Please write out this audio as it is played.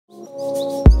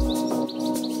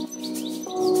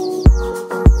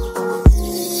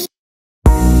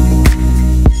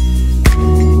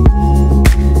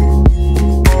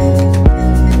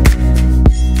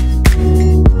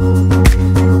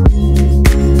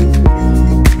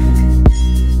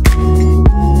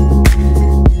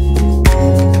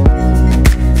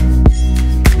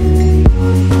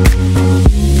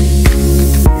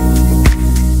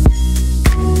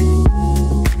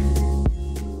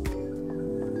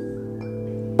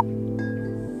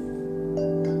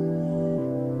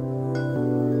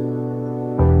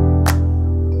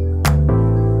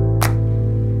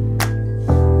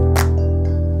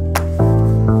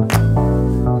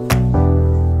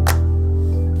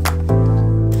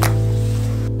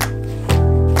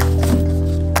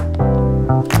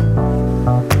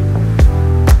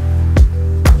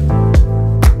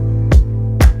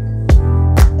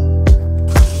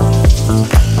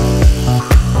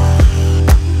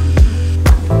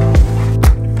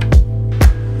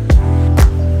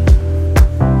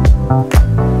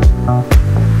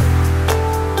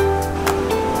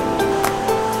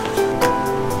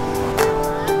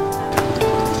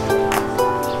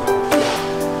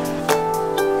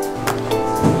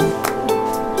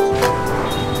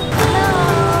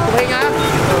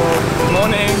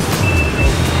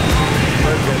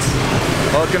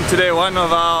day one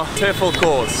of our TESOL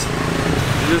course.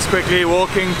 We're just quickly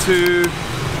walking to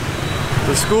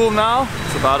the school now.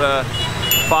 It's about a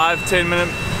 5-10 minute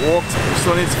walk. We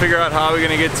still need to figure out how we're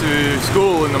going to get to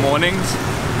school in the mornings.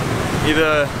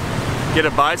 Either get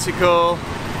a bicycle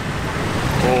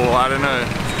or I don't know,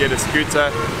 get a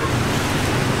scooter.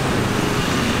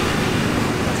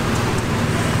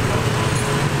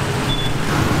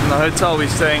 The hotel we're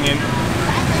staying in,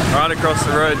 right across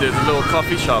the road there's a little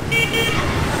coffee shop,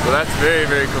 so that's very,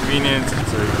 very convenient.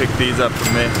 So we pick these up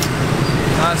from there.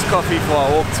 Nice coffee for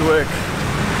our walk to work.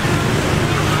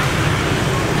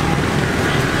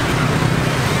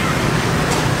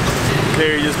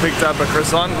 Clary just picked up a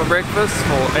croissant for breakfast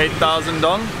for 8,000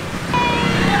 dong.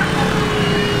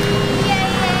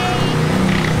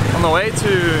 On the way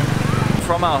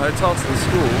from our hotel to the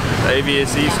school, the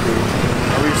AVSE school,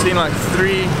 we've seen like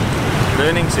 3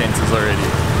 learning centers already.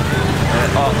 They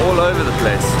are all over the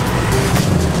place.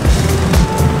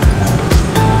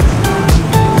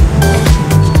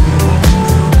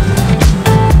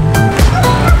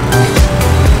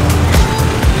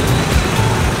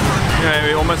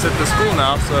 Anyway, we're almost at the school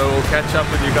now, so we'll catch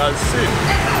up with you guys soon.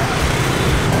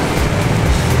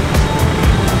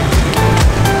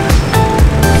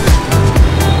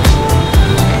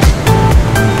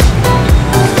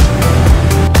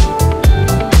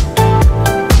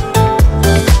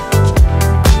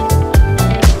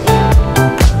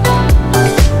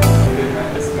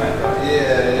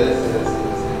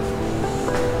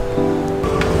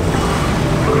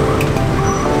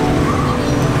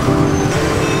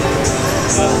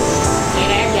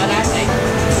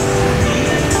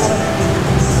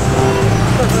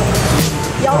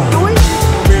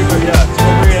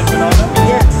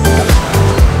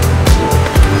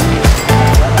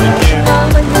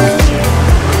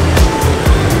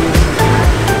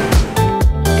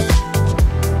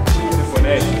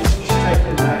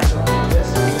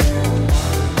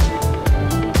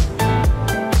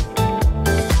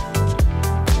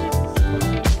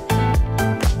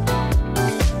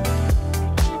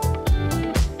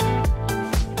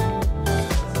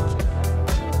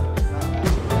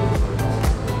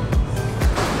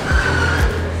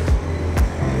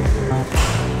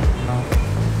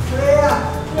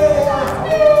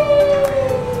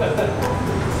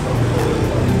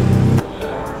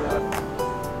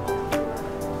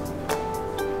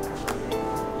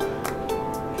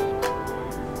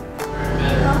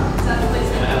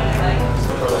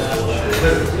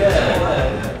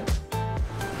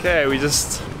 Okay, we're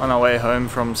just on our way home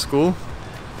from school.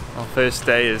 Our first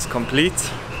day is complete.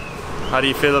 How do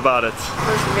you feel about it? It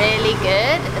was really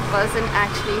good. It wasn't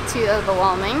actually too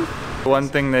overwhelming. One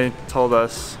thing they told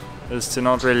us is to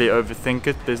not really overthink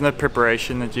it. There's no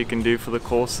preparation that you can do for the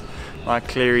course. Like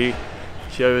Clary,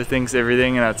 she overthinks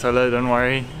everything, and I tell her, don't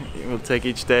worry, we'll take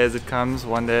each day as it comes,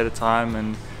 one day at a time,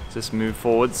 and just move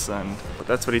forwards. And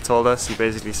that's what he told us. He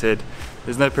basically said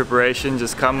there's no preparation,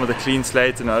 just come with a clean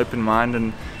slate and an open mind,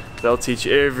 and they'll teach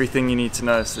you everything you need to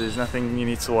know, so there's nothing you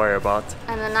need to worry about.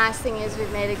 And the nice thing is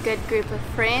we've made a good group of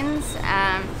friends,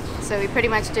 so we're pretty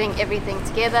much doing everything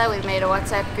together. We've made a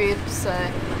WhatsApp group, so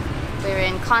we're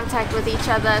in contact with each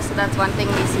other, so that's one thing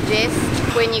we suggest.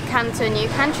 When you come to a new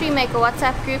country, make a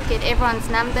WhatsApp group, get everyone's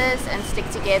numbers and stick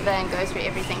together and go through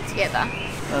everything together.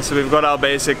 So we've got our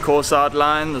basic course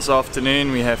outline. This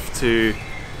afternoon we have to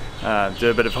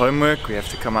do a bit of homework. We have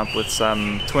to come up with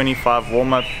some 25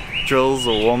 warm-up drills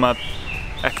or warm-up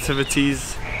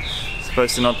activities.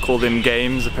 Supposed to not call them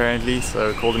games apparently,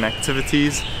 so call them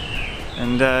activities.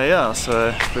 And yeah,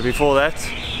 but before that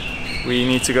we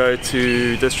need to go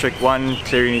to District 1.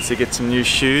 Clary needs to get some new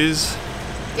shoes.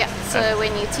 Yeah, so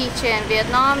when you teach here in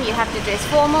Vietnam you have to dress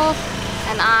formal,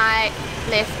 and I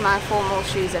left my formal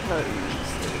shoes at home.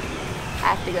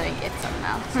 I have to go and get some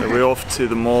now. So we're off to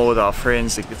the mall with our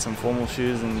friends to get some formal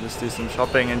shoes and just do some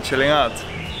shopping and chilling out.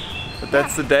 But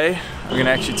that's the day. We're going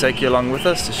to actually take you along with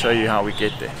us to show you how we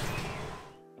get there.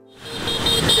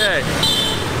 Okay,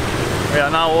 we are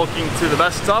now walking to the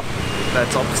bus stop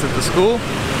that's opposite the school.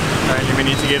 Apparently we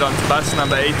need to get onto bus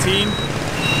number 18. We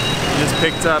just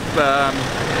picked up,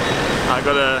 I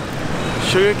got a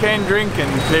sugarcane drink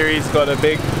and Clary's got a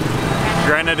big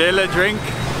granadilla drink.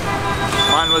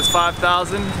 Mine was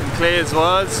 5,000 and Claire's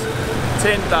was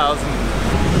 10,000.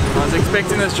 I was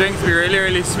expecting this drink to be really,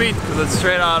 really sweet because it's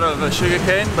straight out of a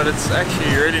sugarcane, but it's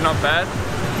actually really not bad.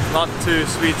 It's not too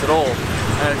sweet at all.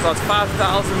 And it costs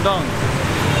 5,000 dong.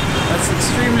 That's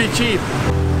extremely cheap.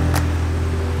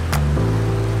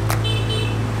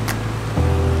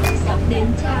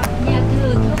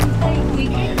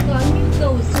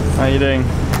 How are you doing?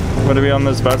 What are we on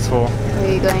this bus for?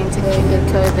 We're going to go get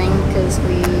clothing because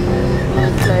we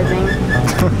need clothing.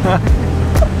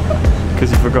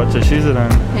 Because you forgot your shoes at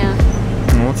home. Yeah.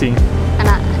 Naughty.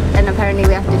 And apparently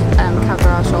we have to cover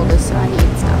our shoulders, so I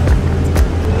need stuff like that.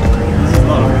 This is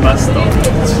not a bus stop.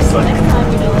 It's just like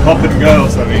hop and go or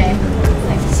something.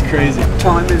 Yeah. It's crazy.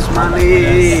 Time is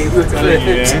money. I'm telling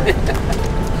you, yeah.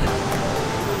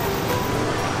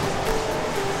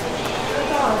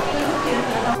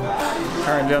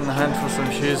 Currently on the hunt for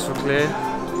some shoes for Claire.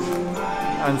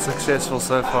 Unsuccessful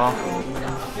so far.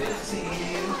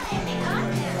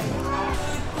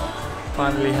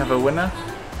 Finally have a winner.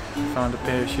 Found a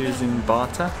pair of shoes in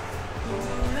barter.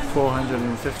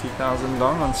 450,000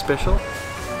 dong on special.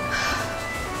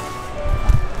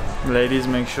 Ladies,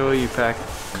 make sure you pack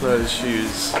closed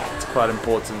shoes. It's quite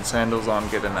important. Sandals aren't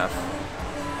good enough.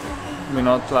 We're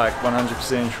not like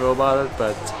 100% sure about it,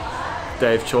 but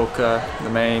Dave Chalker, the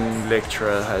main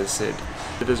lecturer, has said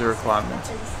it is a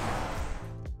requirement.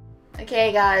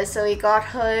 Okay guys, so we got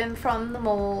home from the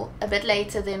mall a bit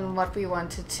later than what we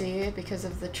wanted to because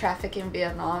of the traffic in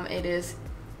Vietnam. It is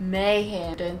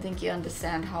mayhem. I don't think you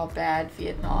understand how bad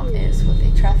Vietnam is with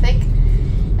their traffic.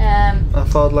 I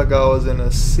felt like I was in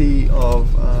a sea of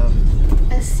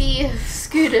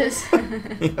scooters.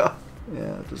 yeah,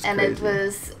 it was and crazy. it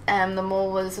was the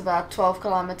mall was about 12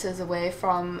 kilometers away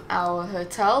from our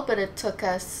hotel, but it took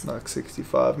us like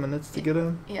 65 minutes to get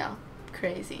home. Yeah,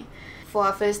 crazy. For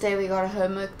our first day we got a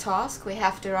homework task. We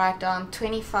have to write down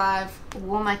 25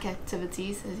 warm-up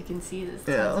activities. As you can see, there's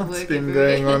tons of work it's been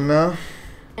everywhere. going on now.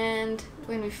 And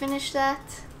when we finish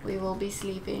that, we will be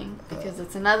sleeping because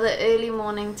it's another early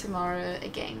morning tomorrow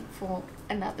again for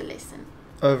another lesson.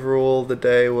 Overall, the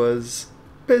day was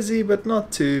busy, but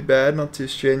not too bad, not too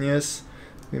strenuous.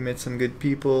 We met some good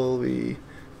people. We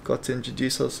got to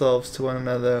introduce ourselves to one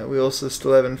another. We also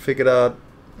still haven't figured out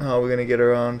how we're going to get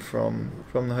around from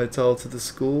the hotel to the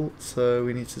school, so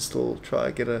we need to still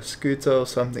try get a scooter or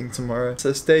something tomorrow.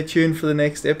 So stay tuned for the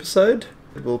next episode.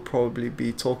 We'll probably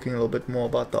be talking a little bit more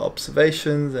about the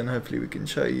observations, and hopefully we can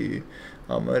show you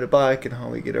our motorbike and how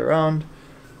we get around.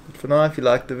 But for now, if you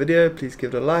liked the video, please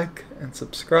give it a like and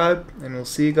subscribe, and we'll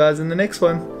see you guys in the next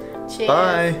one. Cheers.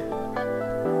 Bye.